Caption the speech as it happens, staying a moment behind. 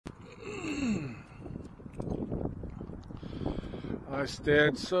I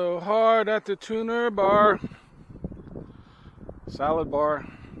stared so hard at the tuner bar, salad bar,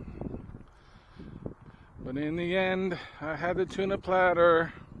 but in the end I had the tuna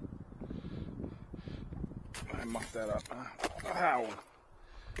platter. I mucked that up. Ow!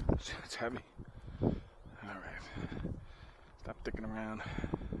 It's heavy. Alright. Stop dicking around.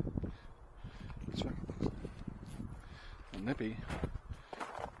 It's nippy.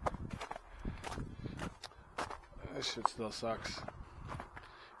 This shit still sucks.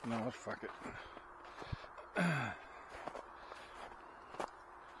 You know what? Fuck it.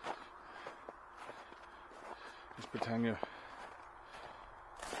 Just pretend you're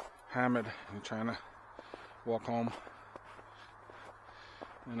hammered and you're trying to walk home.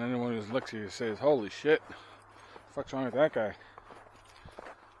 And anyone who looks at you says, "Holy shit, what the fuck's wrong with that guy?"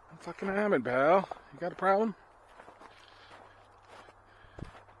 I'm fucking hammered, pal. You got a problem?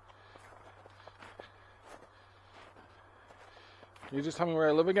 Can you just tell me where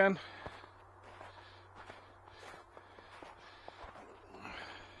I live again?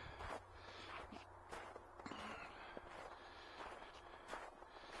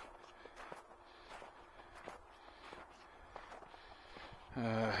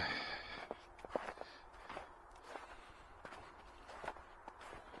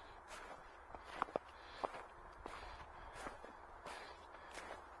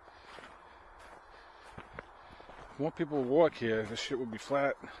 If more people walk here, this shit would be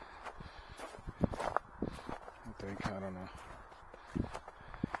flat. I think, I don't know.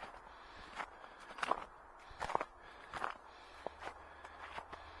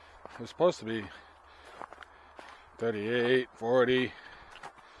 It was supposed to be 38, 40,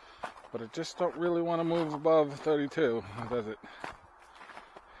 but it just don't really want to move above 32, does it?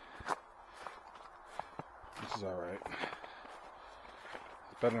 This is alright.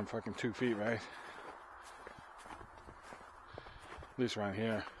 It's better than fucking 2 feet, right? At least around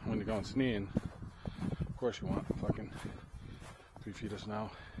here, when you're going skiing, of course you want fucking 3 feet of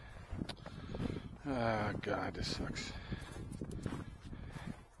snow. Ah, God, this sucks.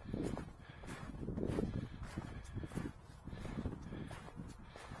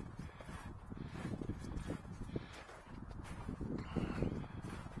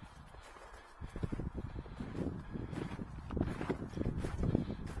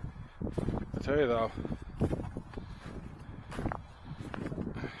 I tell you though,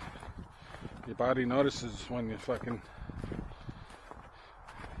 your body notices when you're fucking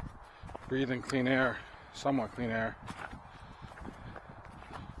breathing clean air, somewhat clean air,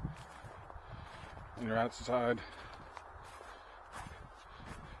 and you're outside.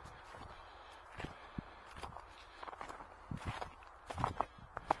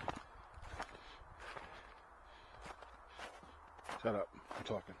 Shut up, I'm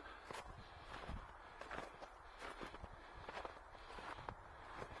talking.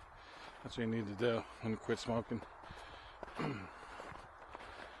 That's what you need to do when you quit smoking. You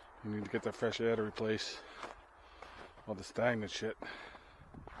need to get that fresh air to replace all the stagnant shit.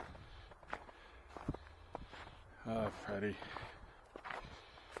 Ah, Freddie.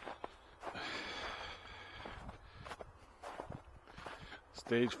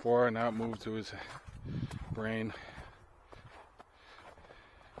 Stage 4, now it moved to his brain.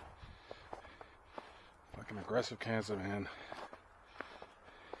 Fucking aggressive cancer, man.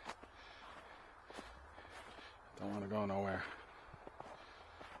 Don't want to go nowhere.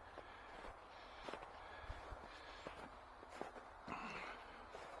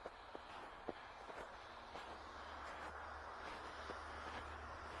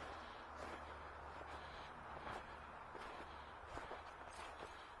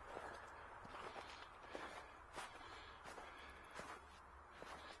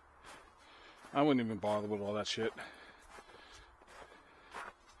 I wouldn't even bother with all that shit.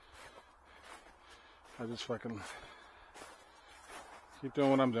 I just fucking keep doing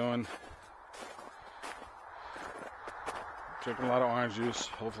what I'm doing. Drinking a lot of orange juice.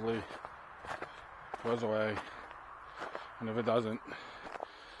 Hopefully it goes away. And if it doesn't,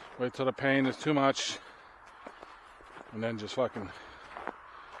 wait till the pain is too much. And then just fucking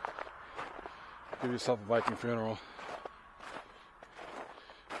give yourself a Viking funeral.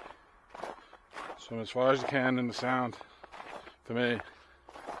 Swim as far as you can in the sound, for me.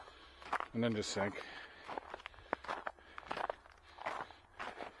 And then just sink.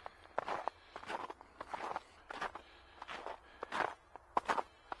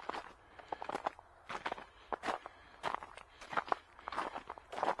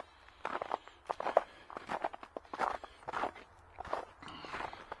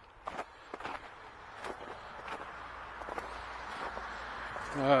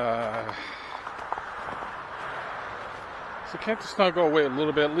 So can't the snow go away a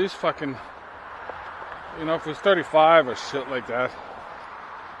little bit? At least fucking, you know, if it was 35 or shit like that,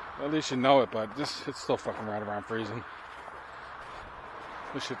 at least you know it, but this, it's still fucking right around freezing.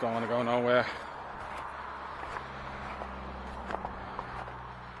 This shit don't want to go nowhere.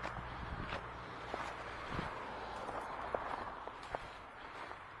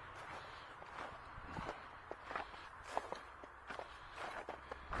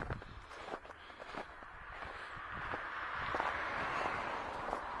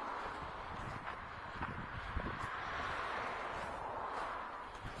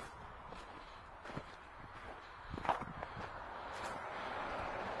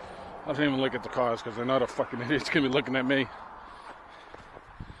 I don't even look at the cars because I know the fucking idiot's gonna be looking at me.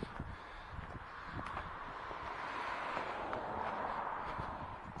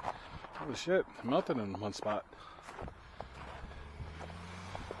 Holy shit, I melted in one spot.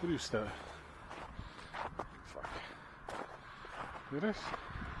 What do you still? Fuck. Look at this.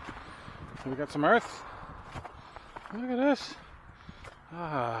 We got some earth. Look at this.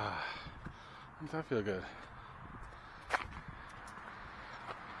 Ah, doesn't that feel good?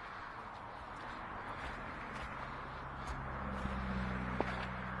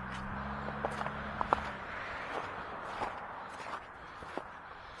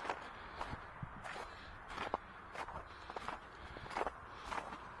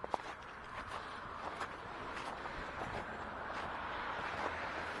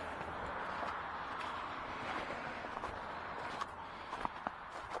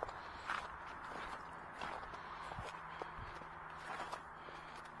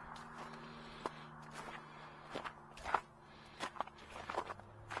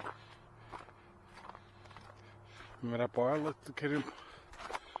 Remember that bar? Look, the kid didn't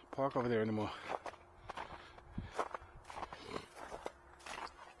park over there anymore.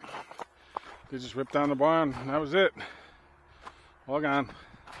 They just ripped down the barn, and that was it. All gone.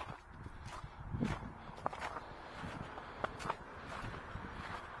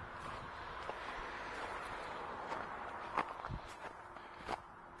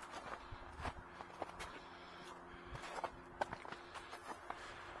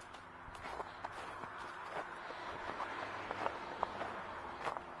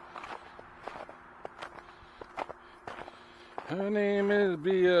 Her name is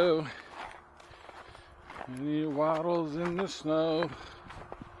B.O. and he waddles in the snow.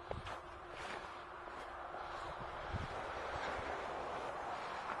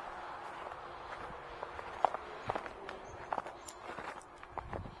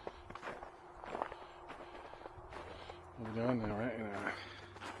 What are we doing now, right?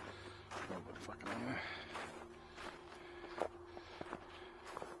 What the fuck am I?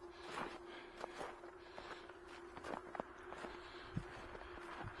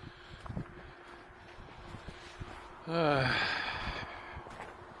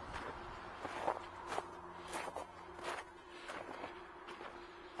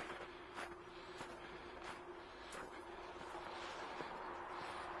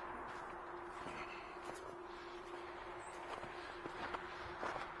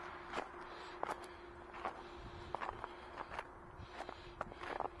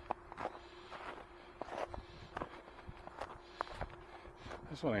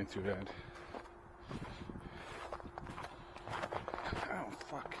 This one ain't too bad. Oh,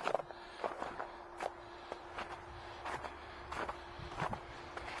 fuck.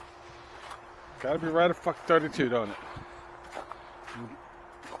 Gotta be right at fuck 32, don't it? You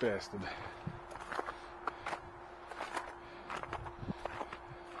bastard.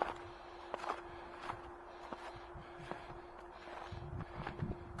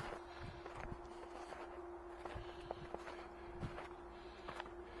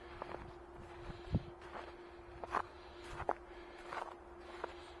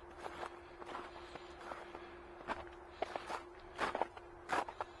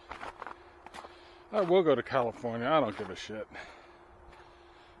 I will go to California. I don't give a shit.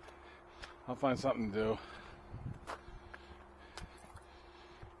 I'll find something to do.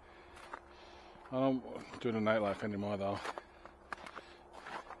 I don't do the nightlife anymore, though.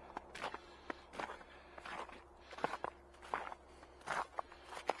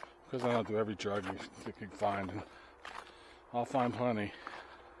 Because I don't do every drug you can find. And I'll find plenty.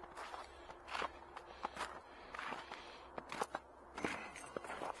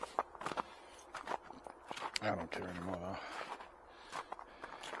 I don't care anymore, though.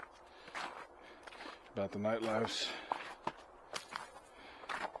 About the nightlives.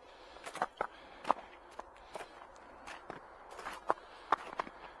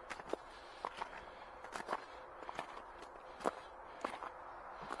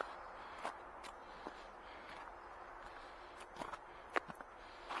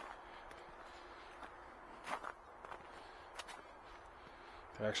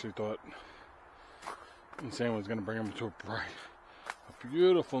 I actually thought Insane was going to bring him to a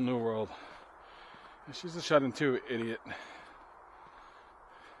beautiful new world. And she's a shut-in too, idiot.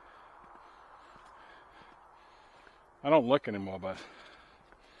 I don't look anymore, but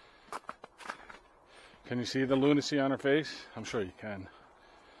can you see the lunacy on her face? I'm sure you can.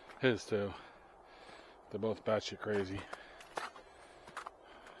 His too. They're both batshit crazy.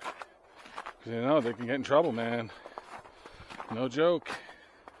 Because you know they can get in trouble, man. No joke.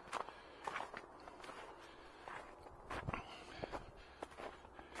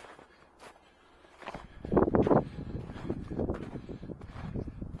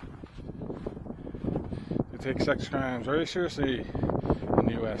 They take sex crimes very seriously in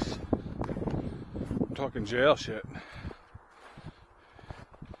the US. I'm talking jail shit.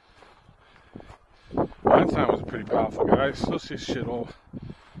 Weinstein was a pretty powerful guy. I still see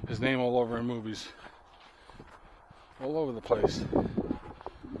his name all over in movies. All over the place.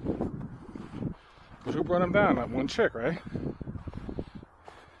 But who brought him down? That one chick, right?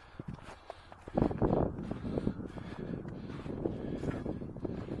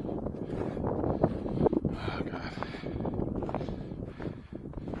 Oh, God.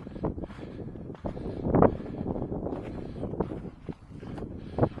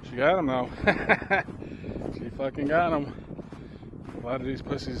 She got him, though. She fucking got him. A lot of these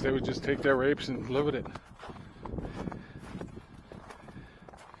pussies, they would just take their rapes and live with it.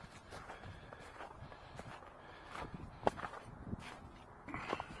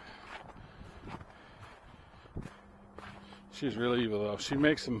 She's really evil, though. She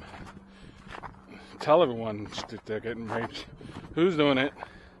makes them tell everyone that they're getting raped, who's doing it,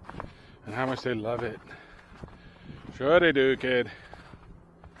 and how much they love it. Sure they do, kid.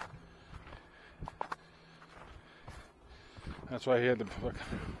 That's why he had to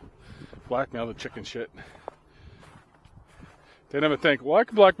blackmail the chicken shit. They never think, well, I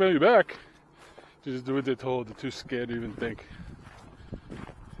can blackmail you back. They just do what they're told. They're too scared to even think.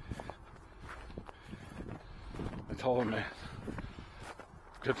 I told him, man,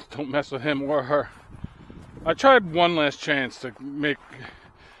 just don't mess with him or her. I tried one last chance to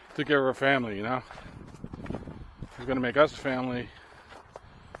give her a family, you know. He's gonna make us a family,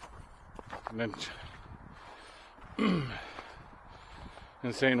 and then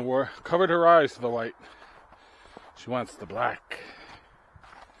Insane covered her eyes to the white. She wants the black.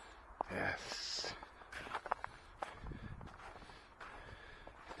 Yes.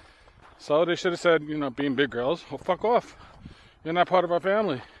 So they should have said, you know, being big girls, well, fuck off. You're not part of our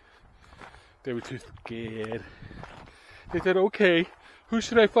family. They were too scared. They said, okay, who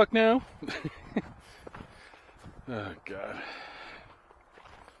should I fuck now? Oh, God.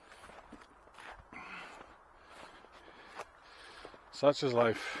 Such is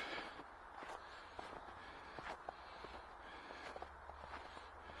life.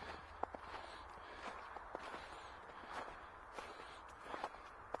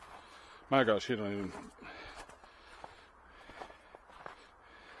 My God, she don't even...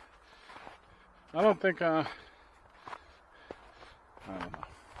 I don't think, I don't know.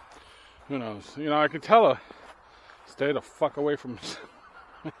 Who knows? You know, I can tell her, stay the fuck away from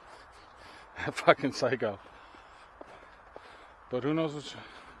that fucking psycho. But who knows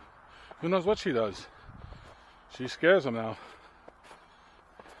what she does? She scares him now.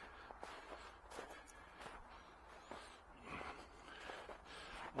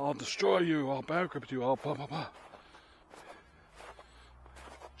 I'll destroy you, I'll bankrupt you, I'll blah blah blah.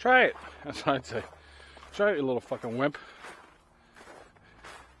 Try it. That's what I'd say. Try it, you little fucking wimp.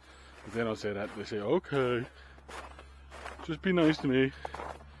 But they don't say that. They say, okay, just be nice to me.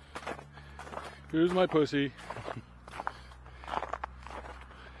 Here's my pussy.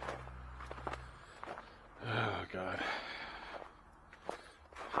 Oh, God.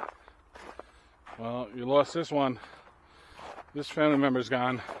 Well, you lost this one. This family member's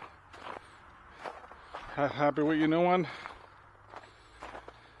gone. Happy with your new one?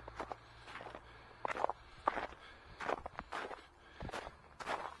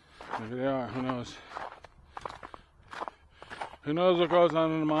 Maybe they are, who knows? Who knows what goes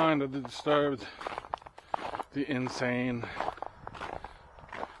on in the mind of the disturbed, the insane,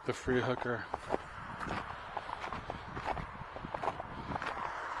 the free hooker.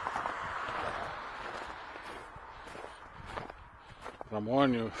 But I'm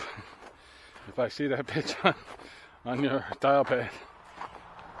warning you, if I see that bitch on your dial pad,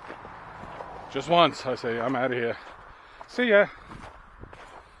 just once, I say, I'm out of here. See ya.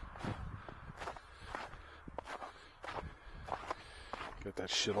 Get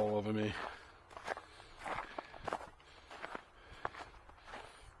that shit all over me.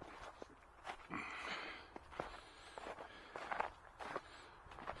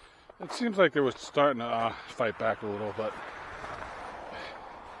 seems like they were starting to fight back a little, but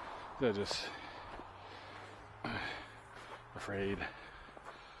they're just afraid.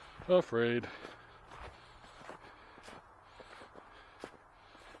 Afraid.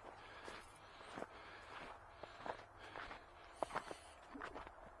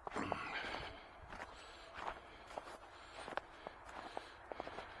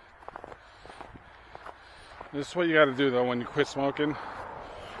 This is what you got to do though when you quit smoking,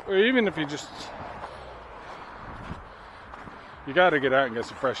 or even if you just, you got to get out and get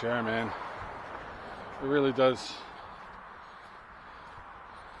some fresh air, man. It really does.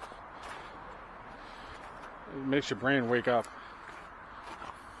 It makes your brain wake up.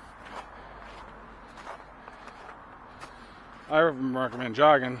 I recommend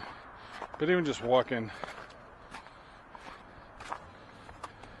jogging, but even just walking.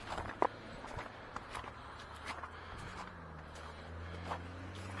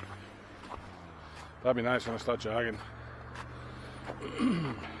 That'd be nice when I start jogging.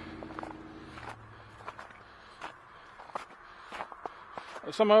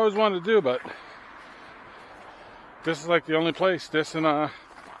 That's something I always wanted to do, but this is like the only place. This and the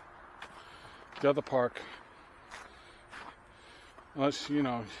other park. Unless, you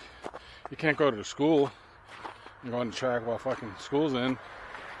know, you can't go to the school and go on the track while fucking school's in.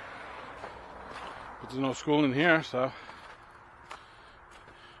 But there's no school in here, so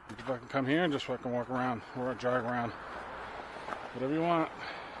you can fucking come here and just fucking walk around or jog around. Whatever you want.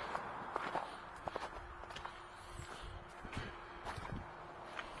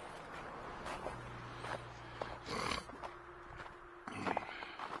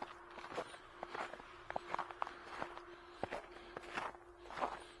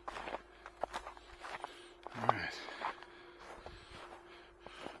 Alright.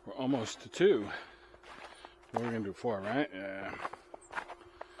 We're almost to 2. What are we gonna do? 4, right? Yeah.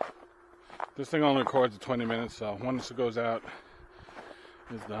 This thing only records at 20 minutes, so once it goes out,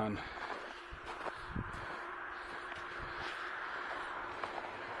 it's done.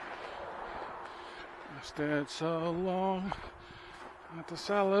 I stared so long at the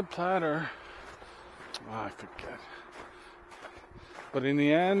salad platter. Oh, I forget. But in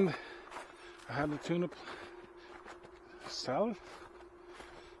the end, I had the tuna salad.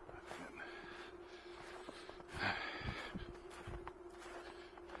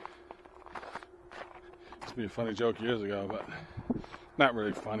 Used to be a funny joke years ago, but not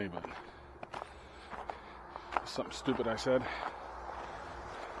really funny, but something stupid I said.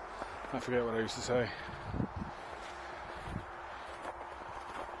 I forget what I used to say.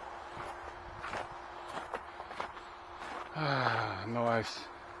 No ice.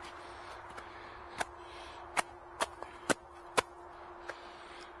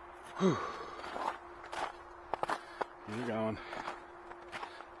 Whew. Keep going.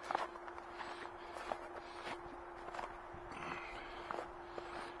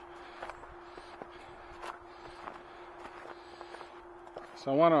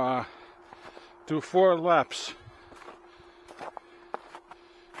 So I want to do 4 laps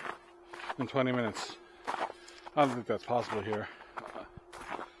in 20 minutes. I don't think that's possible here.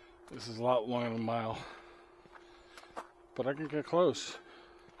 This is a lot longer than a mile, but I can get close.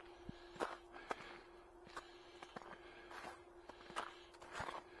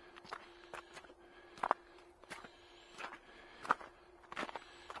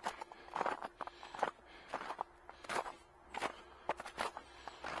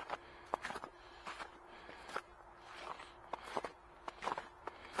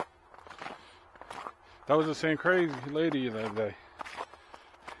 That was the same crazy lady the other day.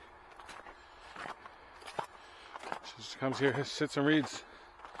 She just comes here, sits and reads.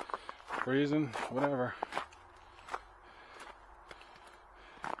 Freezing, whatever.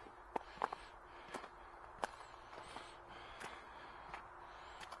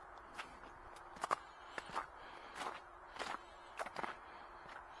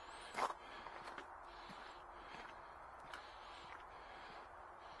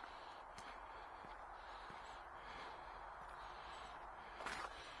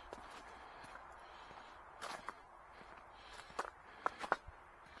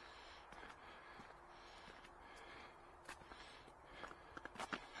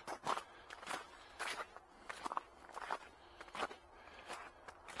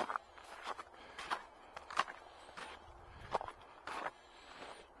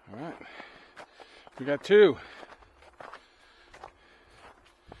 All right, we got 2.